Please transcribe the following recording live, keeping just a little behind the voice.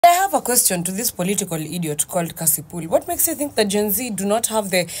have a question to this political idiot called Kasipul. What makes you think that Gen Z do not have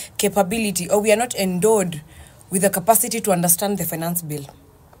the capability, or we are not endowed with the capacity to understand the finance bill?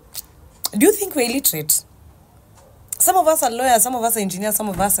 Do you think we're illiterate? Some of us are lawyers, some of us are engineers, some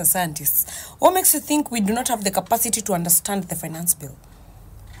of us are scientists. What makes you think we do not have the capacity to understand the finance bill?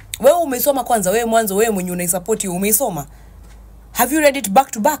 Wewe umesoma kwanza, wewe mwanzo, wewe mwenye unaisupport you umesoma. Have you read it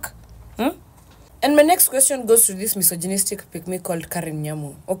back to back? And my next question goes to this misogynistic pick me called Karen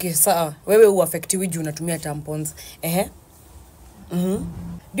Nyamu. Okay, sawa, wewe uaffectiwi juu unatumia tampons.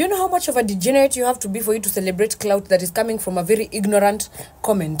 Do you know how much of a degenerate you have to be for you to celebrate clout that is coming from a very ignorant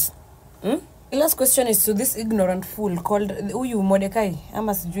comment? The last question is to this ignorant fool called Uyu Mordecai,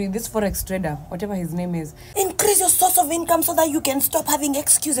 this forex trader, whatever his name is. Increase your source of income so that you can stop having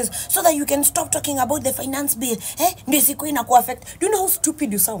excuses, so that you can stop talking about the finance bill. Do you know how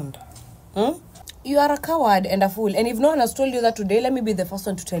stupid you sound? You are a coward and a fool. And if no one has told you that today, let me be the first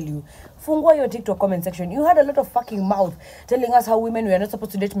one to tell you. Fungua your TikTok comment section. You had a lot of fucking mouth telling us how women we are not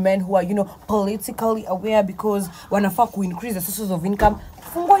supposed to date men who are, politically aware because wanafaa ku increase the sources of income.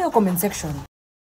 Fungua your comment section.